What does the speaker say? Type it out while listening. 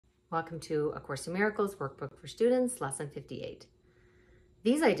Welcome to A Course in Miracles Workbook for Students, Lesson 58.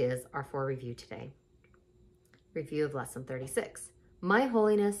 These ideas are for review today. Review of Lesson 36. My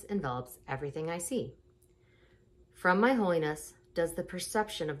holiness envelops everything I see. From my holiness does the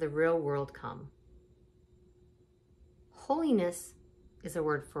perception of the real world come. Holiness is a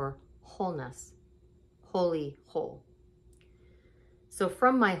word for wholeness, holy, whole. So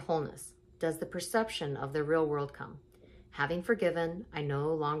from my wholeness does the perception of the real world come. Having forgiven, I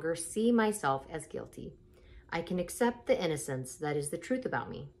no longer see myself as guilty. I can accept the innocence that is the truth about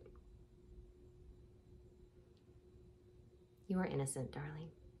me. You are innocent, darling.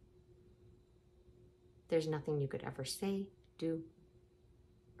 There's nothing you could ever say, do,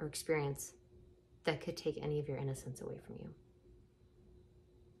 or experience that could take any of your innocence away from you.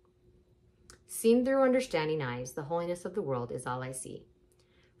 Seen through understanding eyes, the holiness of the world is all I see,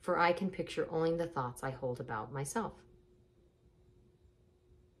 for I can picture only the thoughts I hold about myself.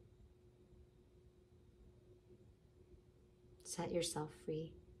 Set yourself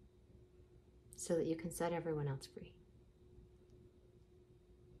free so that you can set everyone else free.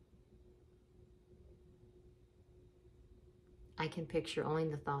 I can picture only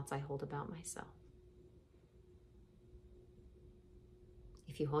the thoughts I hold about myself.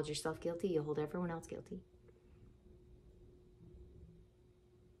 If you hold yourself guilty, you'll hold everyone else guilty.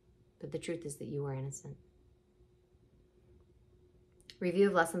 But the truth is that you are innocent. Review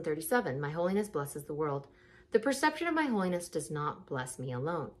of Lesson 37. My holiness blesses the world. The perception of my holiness does not bless me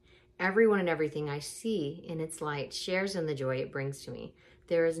alone. Everyone and everything I see in its light shares in the joy it brings to me.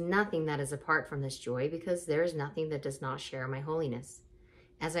 There is nothing that is apart from this joy because there is nothing that does not share my holiness.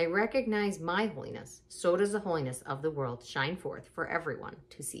 As I recognize my holiness, so does the holiness of the world shine forth for everyone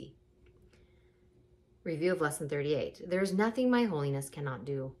to see. Review of Lesson 38. There is nothing my holiness cannot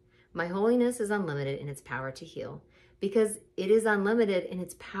do. My holiness is unlimited in its power to heal because it is unlimited in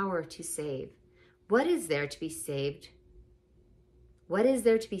its power to save. What is there to be saved? What is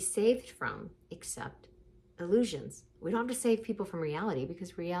there to be saved from except illusions? We don't have to save people from reality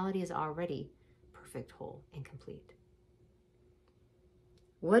because reality is already perfect, whole, and complete.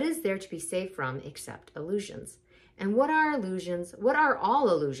 What is there to be saved from except illusions? And what are illusions? What are all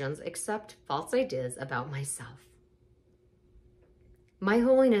illusions except false ideas about myself? My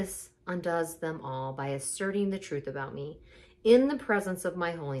holiness undoes them all by asserting the truth about me. In the presence of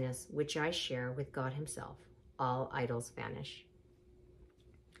my holiness, which I share with God himself, all idols vanish.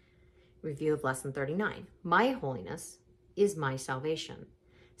 Review of Lesson 39. My holiness is my salvation.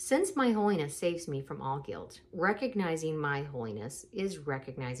 Since my holiness saves me from all guilt, recognizing my holiness is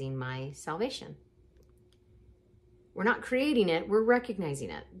recognizing my salvation. We're not creating it, we're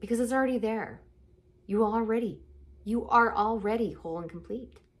recognizing it because it's already there. You are already whole and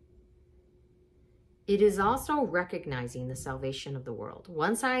complete. It is also recognizing the salvation of the world.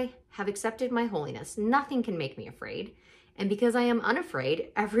 Once I have accepted my holiness, nothing can make me afraid. And because I am unafraid,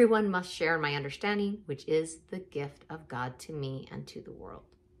 everyone must share in my understanding, which is the gift of God to me and to the world.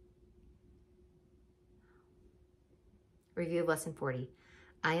 Review of Lesson 40.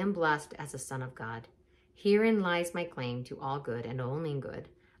 I am blessed as a son of God. Herein lies my claim to all good and only good.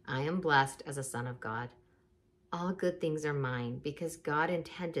 I am blessed as a son of God. All good things are mine because God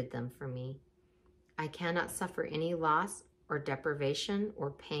intended them for me. I cannot suffer any loss or deprivation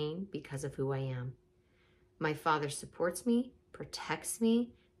or pain because of who I am. My Father supports me, protects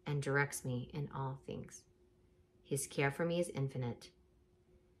me, and directs me in all things. His care for me is infinite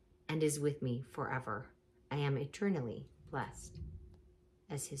and is with me forever. I am eternally blessed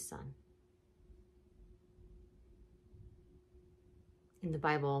as his son. In the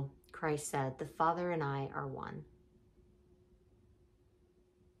Bible, Christ said, "The Father and I are one."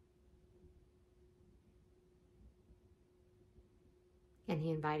 And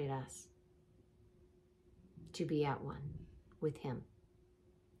he invited us to be at one with him,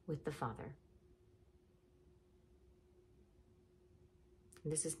 with the Father.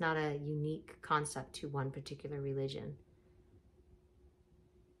 And this is not a unique concept to one particular religion.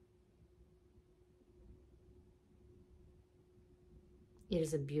 It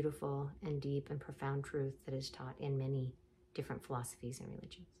is a beautiful and deep and profound truth that is taught in many different philosophies and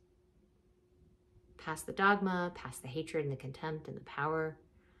religions. Past the dogma, past the hatred and the contempt and the power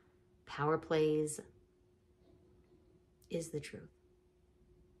plays, is the truth.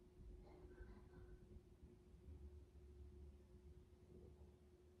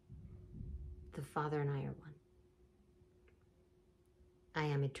 The Father and I are one. I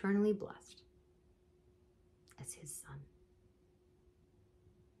am eternally blessed as his son.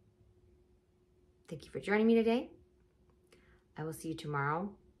 Thank you for joining me today. I will see you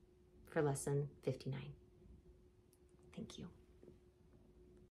tomorrow for lesson 59. Thank you.